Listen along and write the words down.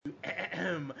Hey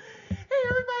everybody,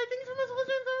 thanks so much for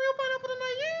listening to Real Pineapple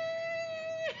tonight.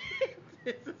 Yay!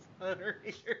 This is Hunter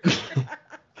here.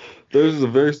 There's a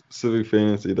very specific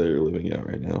fantasy that you're living out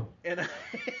right now. and, I,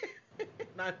 and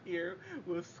I'm here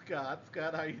with Scott.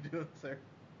 Scott, how you doing, sir?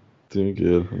 Doing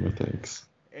good, Hunter, thanks.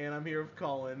 And I'm here with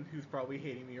Colin, who's probably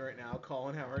hating me right now.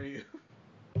 Colin, how are you?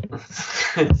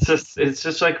 It's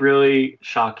just like really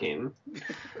shocking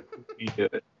you do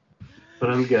it,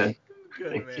 but I'm good.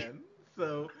 Good, Thank you. man.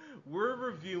 So, we're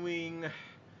reviewing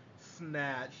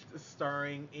Snatched,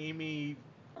 starring Amy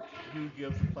Who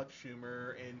Gives a Fuck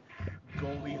Schumer and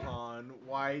Goldie Hawn.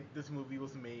 Why this movie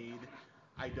was made,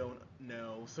 I don't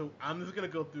know. So I'm just gonna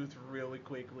go through this really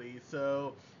quickly.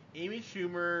 So Amy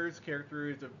Schumer's character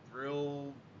is a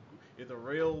real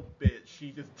bitch.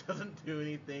 She just doesn't do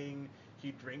anything.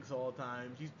 She drinks all the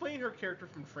time. She's playing her character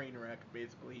from Trainwreck,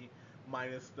 basically,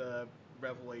 minus the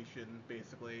revelation,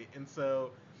 basically. And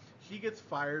so she gets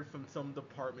fired from some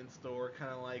department store,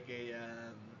 kind of like a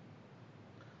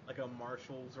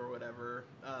Marshalls or whatever,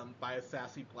 by a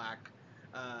sassy black,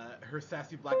 her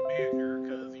sassy black manager,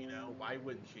 because why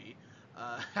wouldn't she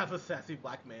have a sassy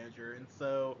black manager? And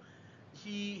so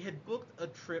he had booked a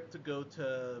trip to go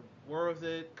to, where was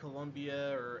it,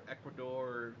 Colombia or Ecuador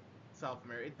or South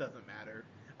America? It doesn't matter.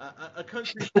 A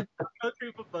country with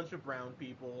a bunch of brown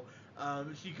people.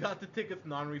 She got the tickets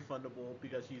non-refundable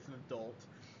because she's an adult,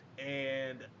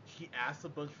 and she asked a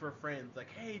bunch of her friends, like,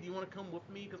 "Hey, do you want to come with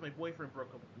me? Because my boyfriend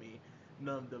broke up with me."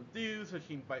 None of them do, so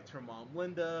she invites her mom,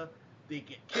 Linda. They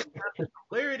get kidnapped.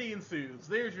 Hilarity ensues.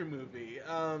 There's your movie.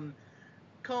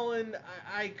 Colin,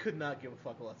 I could not give a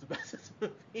fuck less about this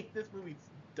movie. This movie's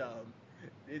dumb.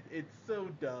 It's so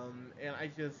dumb, and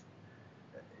I just,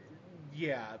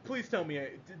 yeah. Please tell me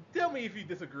if you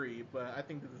disagree. But I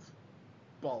think this is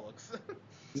bollocks.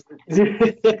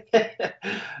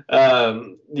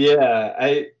 Yeah,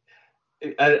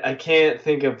 I can't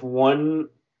think of one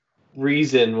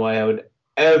reason why I would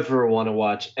ever want to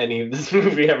watch any of this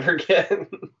movie ever again.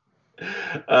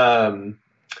 um,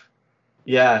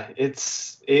 yeah,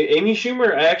 Amy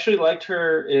Schumer. I actually liked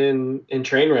her in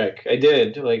Trainwreck. I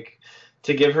did. Like,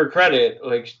 to give her credit,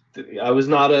 like, I was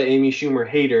not a Amy Schumer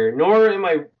hater, nor am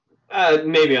I.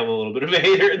 Maybe I'm a little bit of a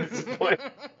hater at this point.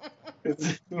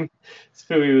 This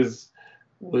movie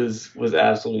was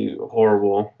absolutely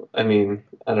horrible. I mean,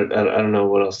 I don't know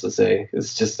what else to say.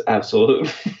 It's just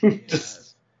absolute, Yeah.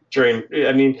 just train.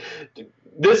 I mean,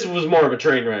 this was more of a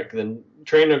train wreck than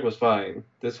Trainwreck was fine.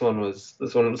 This one was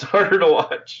harder to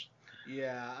watch.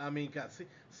 Yeah, I mean, God,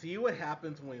 see what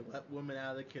happens when we let women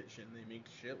out of the kitchen. They make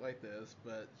shit like this.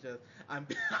 But just, I'm,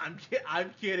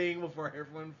 I'm kidding before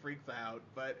everyone freaks out.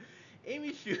 But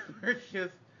Amy Schumer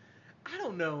just, I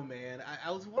don't know, man. I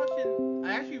was watching,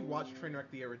 I actually watched Trainwreck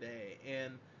the other day,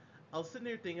 and I was sitting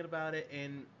there thinking about it.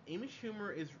 And Amy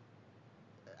Schumer is,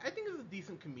 I think, is a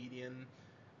decent comedian.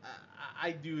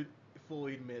 I do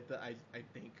fully admit that I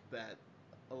think that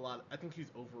I think she's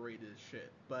overrated as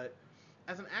shit. But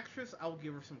as an actress, I'll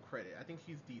give her some credit. I think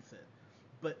she's decent.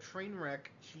 But Trainwreck,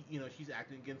 she's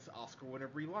acting against Oscar winner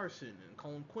Brie Larson and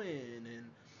Colin Quinn and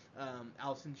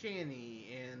Allison Janney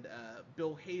and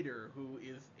Bill Hader, who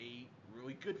is a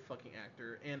really good fucking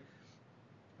actor, and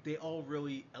they all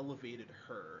really elevated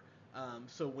her.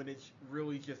 So when it's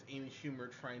really just Amy Schumer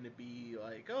trying to be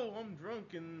like, "Oh, I'm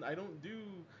drunk and I don't do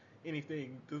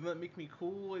anything," doesn't that make me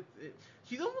cool?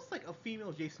 She's almost like a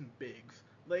female Jason Biggs.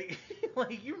 Like,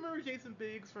 like you remember Jason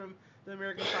Biggs from the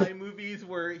American Pie movies,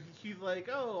 where she's like,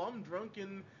 "Oh, I'm drunk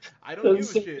and I don't give That's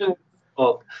a such shit." an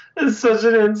insult. It's such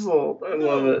an insult. I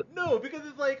love No, it. no, because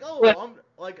it's like, "Oh, Like, I'm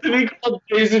like to I'm be called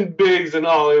Jason Biggs in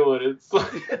Hollywood, it's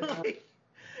like, like,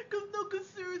 cause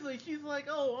seriously, she's like,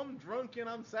 "Oh, I'm drunk and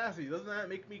I'm sassy. Doesn't that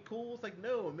make me cool?" It's like,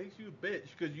 no, it makes you a bitch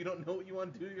because you don't know what you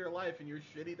want to do with your life and you're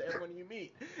shitty to everyone you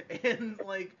meet. And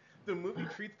like, the movie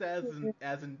treats that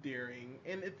as endearing,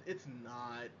 and it's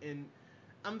not. And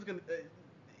I'm just gonna,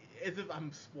 as if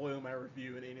I'm spoiling my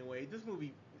review in any way.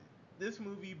 This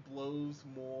movie blows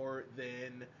more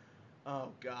than, oh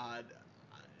god,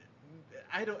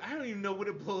 I don't even know what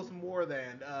it blows more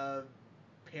than.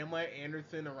 Pamela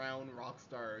Anderson around rock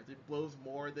stars. It blows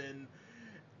more than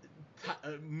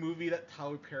a movie that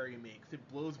Tyler Perry makes. It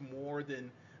blows more than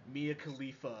Mia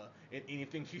Khalifa in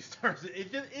anything she stars in.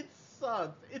 It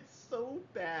sucks. It's so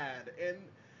bad. And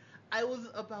I was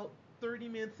about 30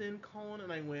 minutes in, Colin,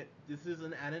 and I went, "This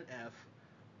isn't at an F."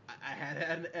 I had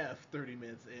an F 30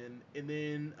 minutes in, and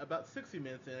then about 60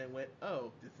 minutes in, I went,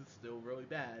 "Oh, this is still really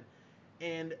bad."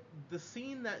 And the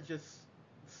scene that just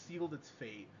sealed its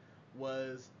fate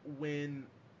was when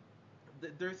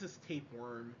there's this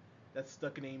tapeworm that's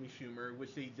stuck in Amy Schumer,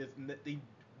 which they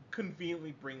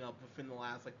conveniently bring up within the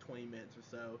last like 20 minutes or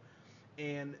so.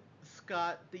 And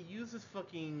Scott, they use this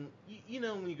fucking, you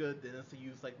know, when you go to the dentist, they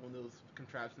use like one of those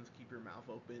contraptions to keep your mouth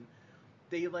open.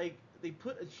 They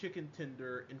put a chicken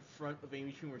tender in front of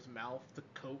Amy Schumer's mouth to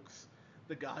coax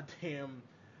the goddamn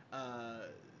uh,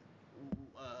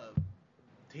 uh,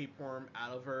 tapeworm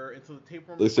out of her, and so the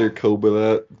tapeworm They start pops.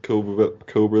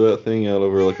 cobra that thing out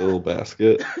over like a Yeah, little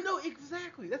basket. no,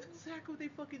 exactly. That's exactly what they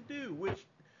fucking do. Which,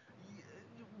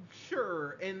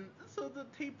 sure, and so the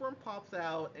tapeworm pops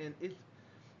out, and it's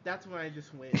that's when I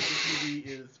just went.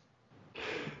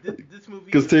 This movie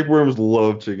Because is tapeworms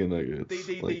love chicken they, nuggets.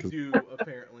 they Like, they do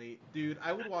apparently, dude.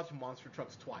 I would watch Monster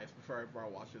Trucks twice before I ever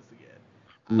watch this again.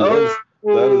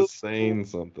 ooh, that Oh, is saying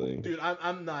something. Dude,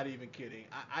 I'm not even kidding.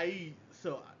 I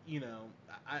so you know,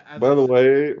 as I By the said,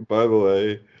 way, by the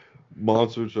way,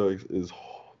 Monster Trucks is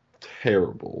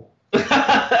terrible.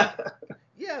 yeah,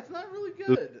 it's not really Just,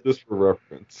 good. just for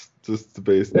reference, just to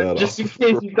base that just off in of.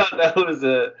 case you thought that was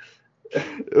a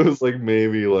It was like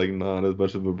maybe like not as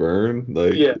much of a burn.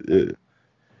 Like yeah.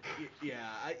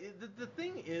 Yeah, the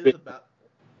thing is about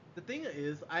the thing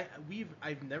is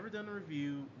I've never done a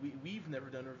review. We've never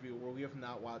done a review where we have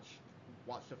not watched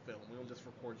a film. We don't just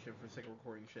record shit for the sake of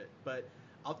recording shit. But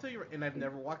I'll tell you, and I've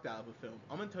never walked out of a film.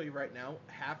 I'm gonna tell you right now,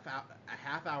 a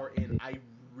half hour in, I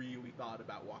really thought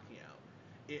about walking out.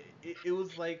 It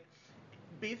was like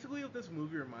basically what this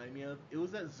movie reminded me of. It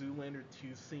was that Zoolander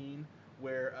 2 scene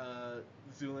where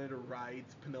Zoolander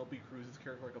rides Penelope Cruz's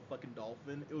character like a fucking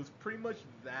dolphin. It was pretty much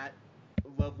that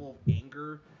level of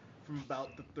anger from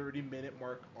about the 30-minute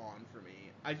mark on for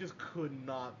me. I just could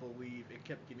not believe it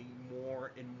kept getting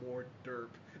more and more derp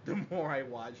the more I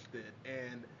watched it.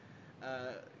 And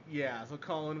yeah, so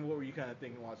Colin, what were you kind of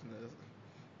thinking watching this?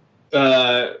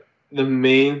 Uh, the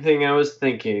main thing I was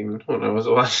thinking when I was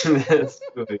watching this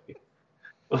movie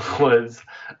was,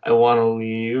 I want to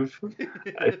leave.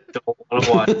 I don't want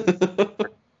to watch.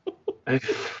 I,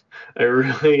 I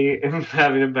really am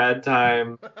having a bad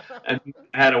time. And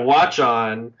I had a watch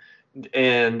on,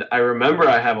 and I remember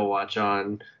I have a watch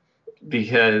on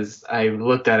because I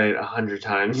looked at it 100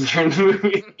 times during the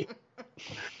movie.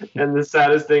 And the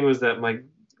saddest thing was that my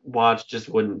watch just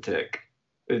wouldn't tick.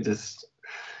 It just,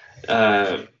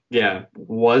 yeah,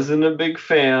 wasn't a big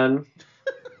fan.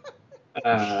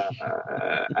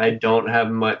 I don't have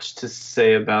much to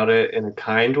say about it in a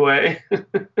kind way.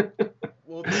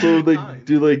 Well, do so be they kind.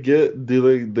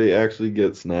 they actually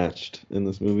get snatched in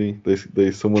this movie?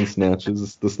 They someone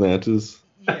snatches the snatches.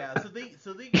 Yeah, so they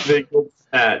They get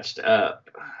snatched up.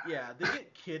 yeah, they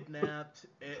get kidnapped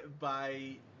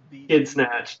by Kid the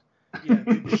snatched. yeah,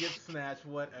 they get snatched,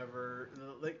 whatever.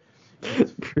 Like, you know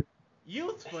what's you know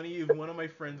what's funny is one of my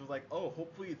friends was like, "Oh,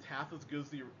 hopefully it's half as good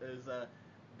as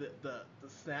the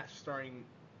Snatch starring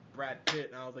Brad Pitt,"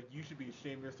 and I was like, "You should be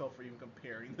ashamed of yourself for even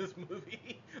comparing this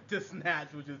movie to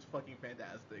Snatch, which is fucking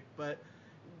fantastic." But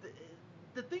the,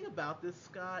 the thing about this,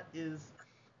 Scott, is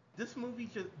this movie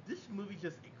just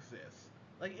exists.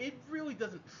 Like it really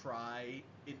doesn't try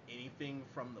in anything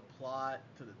from the plot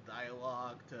to the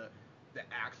dialogue to the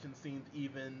action scenes.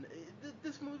 Even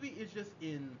this movie is just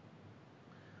in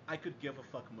I could give a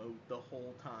fuck mode the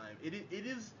whole time. It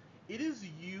is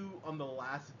you on the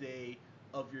last day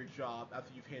of your job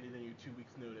after you've handed in your 2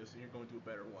 weeks notice and you're going to a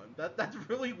better one. That's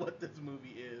really what this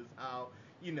movie is. How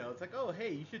it's like, oh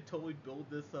hey, you should totally build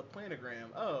this planogram.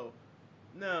 Oh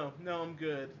no, no, I'm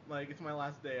good. Like it's my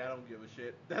last day. I don't give a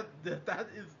shit. That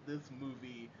is this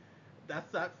movie. That's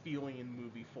that feeling in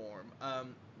movie form.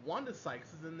 Wanda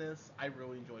Sykes is in this. I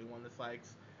really enjoy Wanda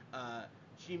Sykes. Uh,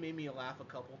 she made me laugh a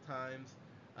couple times.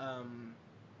 Um,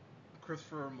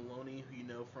 Christopher Maloney, who you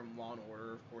know from Law and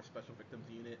Order, of course, Special Victims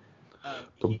Unit.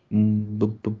 He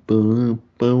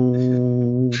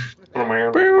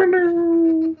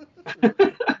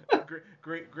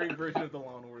great version of the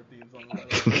Law and Order theme song, by the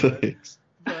way. But Thanks.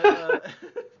 but uh,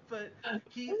 but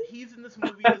he's in this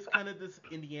movie as kind of this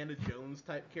Indiana Jones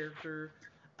type character.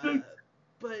 Uh,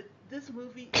 but this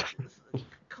movie,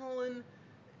 Colin,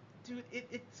 dude,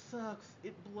 it sucks.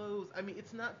 It blows. I mean,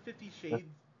 it's not 50 Shades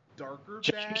Darker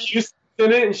bad. She's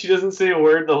in it and she doesn't say a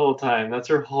word the whole time. That's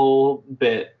her whole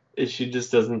bit. Is she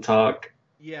just doesn't talk.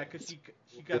 Yeah, cause she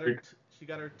got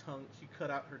her tongue. She cut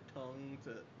out her tongue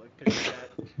to like, cause she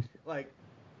got like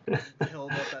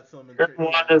held up at some. Her and Yeah.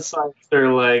 Wanda Sykes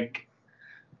are like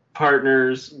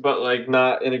partners, but like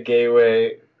not in a gay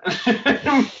way.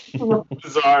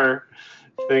 Bizarre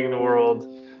thing in the world.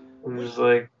 I'm Which just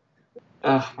like,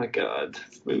 oh my god,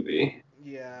 this movie.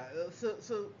 Yeah. So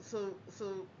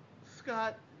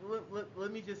Scott,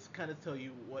 let me just kind of tell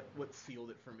you what sealed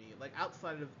it for me. Like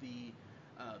outside of the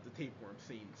the tapeworm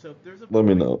scene. So there's a Let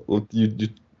me point. know. You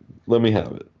let me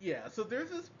have it. Yeah, so there's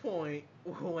this point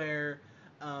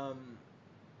um,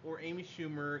 where Amy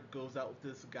Schumer goes out with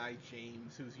this guy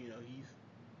James, who's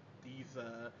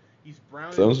he's brown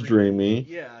and Sounds dreamy. dreamy.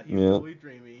 Yeah, he's Yeah. totally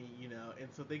dreamy, and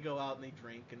so they go out and they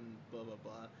drink and blah blah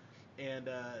blah, and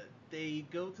they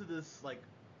go to this like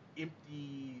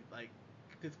empty like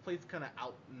this place kind of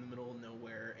out in the middle of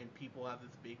nowhere, and people have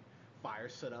this big fire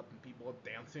set up, and people are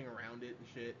dancing around it and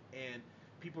shit, and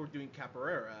people are doing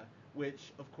capoeira,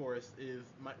 which of course is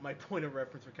my point of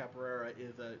reference for capoeira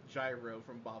is a gyro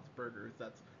from Bob's Burgers.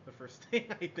 That's the first thing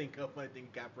I think of when I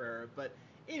think capoeira. But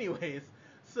anyways,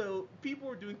 so people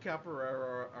were doing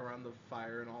capoeira around the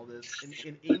fire and all this,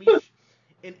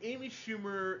 and Amy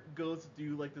Schumer goes to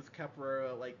do like this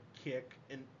capoeira like kick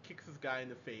and kicks this guy in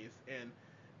the face, and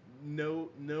no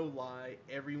lie,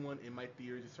 everyone in my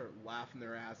theater just started laughing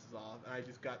their asses off, and I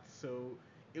just got so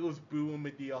it was Boo and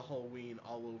Medea Halloween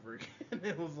all over again.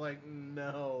 It was like,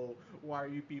 no, why are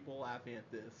you people laughing at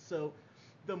this? So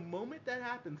the moment that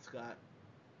happened, Scott,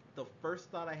 the first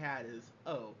thought I had is,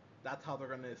 oh, that's how they're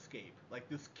gonna escape. Like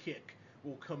this kick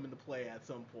will come into play at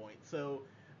some point. So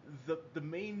the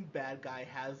main bad guy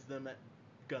has them at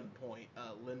gunpoint,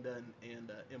 Linda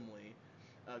and Emily.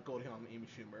 Goldie Hawn and Amy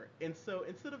Schumer. And so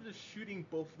instead of just shooting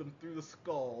both of them through the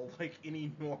skull like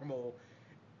any normal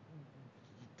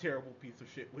terrible piece of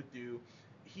shit would do,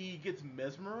 he gets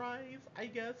mesmerized, I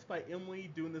guess, by Emily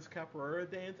doing this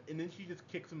capoeira dance, and then she just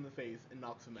kicks him in the face and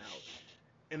knocks him out.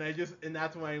 And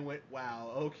that's when I went,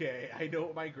 wow, okay, I know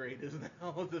what my grade is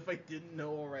now, as if I didn't know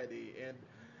already, and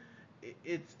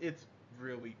it's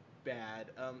really bad.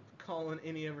 Colin,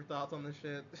 any other thoughts on this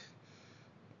shit?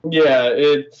 Yeah,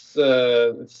 it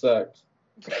sucked.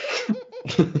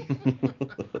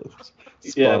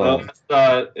 Yeah, Spot my on. last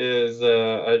thought is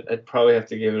I'd probably have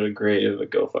to give it a grade of a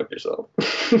go fuck yourself.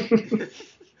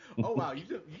 Oh wow, you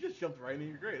just jumped right into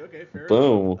your grade. Okay, fair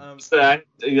Boom. enough. So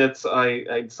that's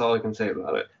all I can say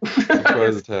about it.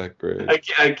 Surprise attack grade.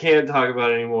 I can't talk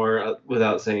about it anymore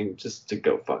without saying just to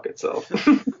go fuck itself.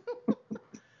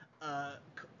 uh,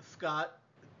 Scott,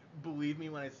 believe me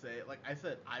when I say it. Like I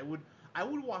said, I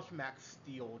would watch Max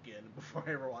Steel again before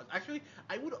I ever watch. Actually,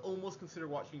 I would almost consider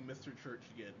watching Mr. Church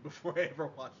again before I ever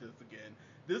watch this again.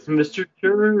 This Mr.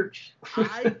 Church.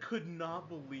 I could not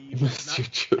believe like not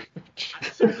Mr. Church.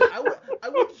 seriously, I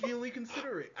would genuinely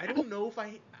consider it. I don't know if I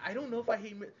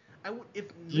hate I would if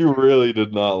You Mr. really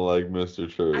did not like Mr.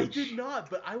 Church. I did not,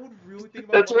 but I would really think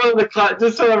about That's one of the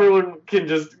just so everyone can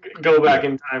just go back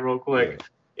in time real quick. Yeah.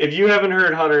 If you haven't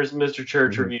heard Hunter's Mr.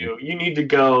 Church Mhm. review, you need to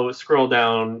go scroll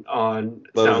down on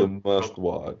That is a Sound. must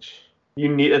watch.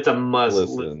 It's a must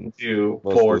Listen. to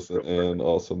Must for. listen and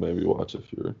also maybe watch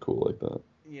if you're cool like that.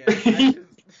 Yeah,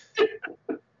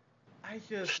 I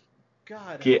just,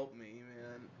 God Get- help me,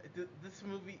 man.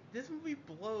 This movie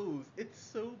blows. It's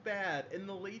so bad. And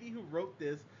the lady who wrote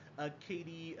this,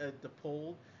 Katie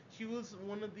DePold, she was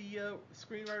one of the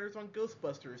screenwriters on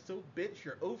Ghostbusters. So, bitch,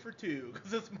 you're 0 for 2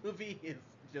 because this movie is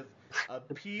just a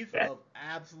piece of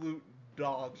absolute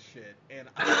dog shit. And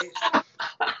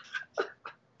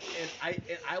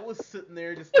I was sitting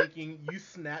there just thinking, you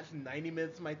snatched 90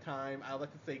 minutes of my time. I would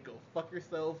like to say, go fuck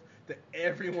yourself to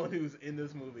everyone who's in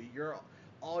this movie.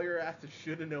 All your asses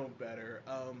should have known better.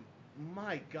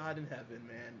 My God in heaven,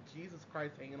 man, Jesus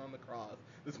Christ hanging on the cross.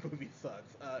 This movie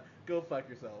sucks. Go fuck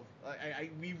yourself.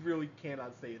 We really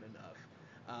cannot say it enough.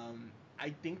 I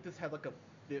think this had like a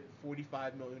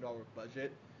 $45 million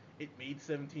budget. It made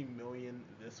 17 million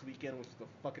this weekend, which is a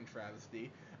fucking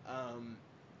travesty.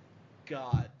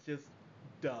 God, just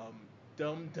dumb,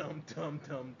 dumb, dumb, dumb,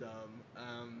 dumb,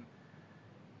 dumb,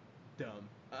 dumb.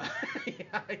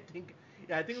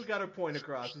 Yeah, I think we got our point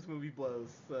across. This movie blows.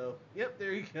 So, yep,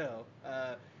 there you go.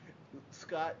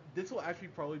 Scott, this will actually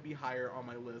probably be higher on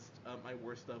my list, my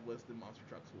worst of list than Monster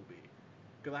Trucks will be,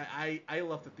 because I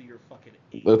left the theater fucking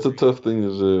angry. That's a tough thing to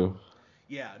do.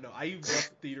 Yeah, no, I left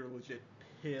the theater legit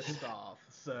pissed off.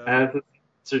 So As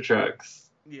Mr. Trucks.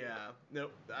 yeah,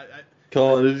 nope.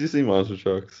 Colin, did you see Monster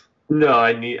Trucks? No,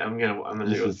 I'm gonna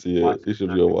You go should see watch it. You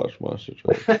should go watch Monster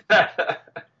Trucks.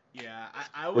 Yeah,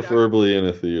 I would Preferably in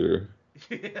a theater.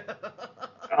 Yeah.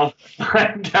 I'll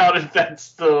find out if that's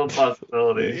still a You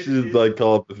possibility. should like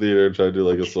call up the theater and try to do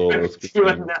like a solo.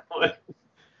 Doing that one.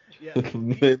 Yeah.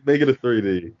 Make it a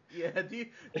 3D. Yeah. Do you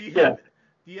Yeah. have,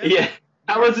 do you have, Yeah.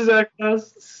 How much does that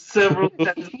cost? Several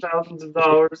tens of thousands of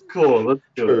dollars. Cool, let's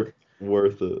do Sure.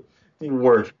 Worth it. it.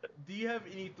 Worth it. Do you have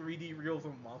any 3D reels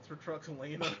of Monster Trucks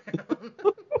laying around?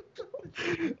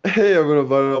 Hey, I'm gonna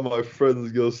invite all my friends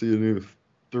to go see a new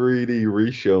 3D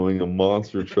reshowing of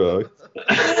Monster Trucks.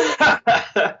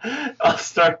 I'll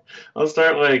I'll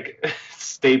start like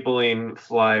stapling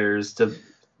flyers to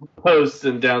posts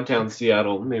in downtown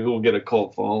Seattle. Maybe we'll get a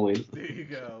cult following. There you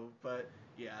go. But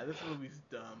yeah, this movie's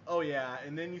dumb. Oh yeah,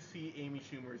 and then you see Amy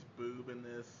Schumer's boob in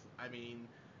this. I mean,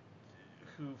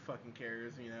 who fucking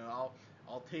cares? You know,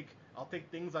 I'll take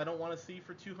things I don't want to see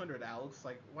for 200, Alex.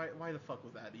 Like, why the fuck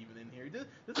was that even in here? This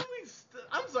movie's.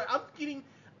 I'm sorry. I'm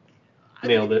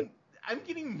Nailed it. getting I'm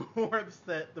getting more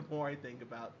upset the more I think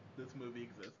about this movie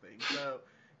existing. So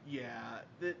yeah,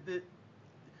 the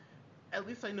at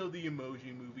least I know the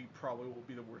Emoji Movie probably will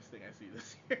be the worst thing I see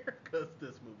this year because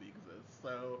this movie exists.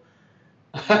 So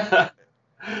yeah,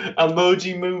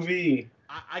 Emoji movie.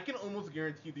 I can almost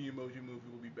guarantee the Emoji Movie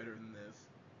will be better than this.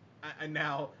 And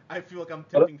now I feel like I'm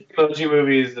I don't tempting think fate. Emoji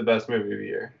movie is the best movie of the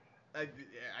year. I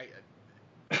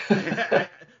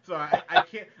sorry,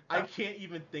 I can't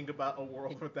even think about a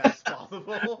world where that's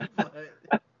possible.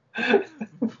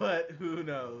 But who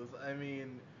knows? I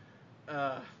mean,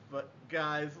 uh, but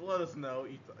guys, let us know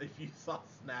if you saw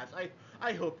Snatch.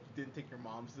 I hope you didn't take your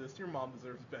mom's this. Your mom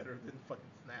deserves better than fucking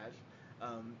Snatch.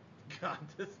 God,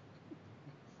 this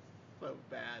so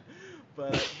bad.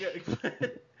 But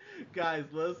guys,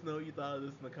 let us know what you thought of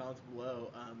this in the comments below.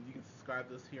 You can subscribe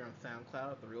to us here on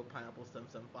SoundCloud at the Real Pineapple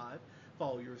 775.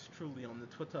 Follow yours truly on the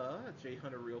Twitter at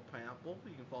JHunterRealPineapple.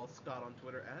 You can follow Scott on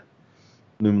Twitter at.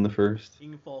 Newman the First. You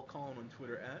can follow Colin on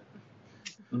Twitter at.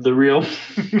 The real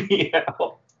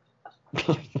meow.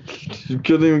 You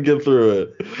couldn't even get through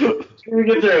it. Couldn't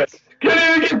get through it.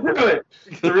 Couldn't even get through it.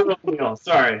 The real meow.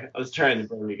 Sorry, I was trying to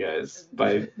burn you guys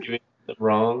by giving the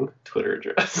wrong Twitter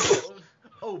address.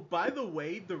 By the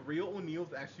way, the Real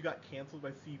O'Neills actually got canceled by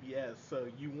CBS, so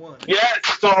you won. Yes,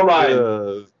 it's all mine.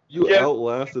 Yeah, you Yeah.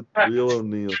 outlasted the real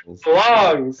O'Neills.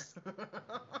 Belongs.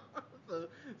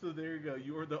 so there you go.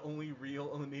 You are the only real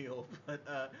O'Neill.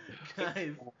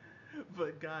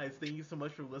 Guys, thank you so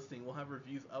much for listening. We'll have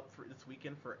reviews up for this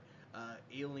weekend for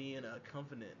Alien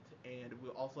Covenant, and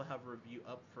we'll also have a review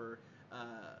up for.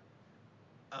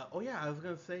 Oh yeah, I was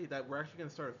gonna say that we're actually gonna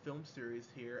start a film series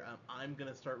here. I'm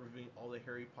gonna start reviewing all the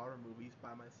Harry Potter movies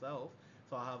by myself.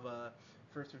 So I'll have a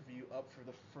first review up for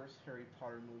the first Harry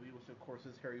Potter movie, which of course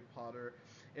is Harry Potter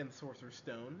and the Sorcerer's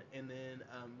Stone, and then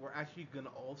we're actually gonna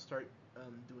all start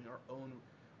doing our own,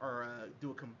 or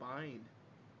do a combined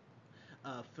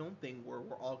film thing where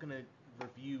we're all gonna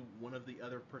review one of the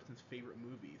other person's favorite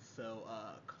movies. So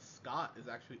Scott is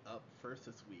actually up first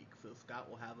this week, so Scott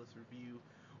will have us review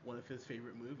one of his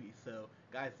favorite movies. So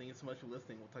guys, thank you so much for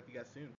listening. We'll talk to you guys soon.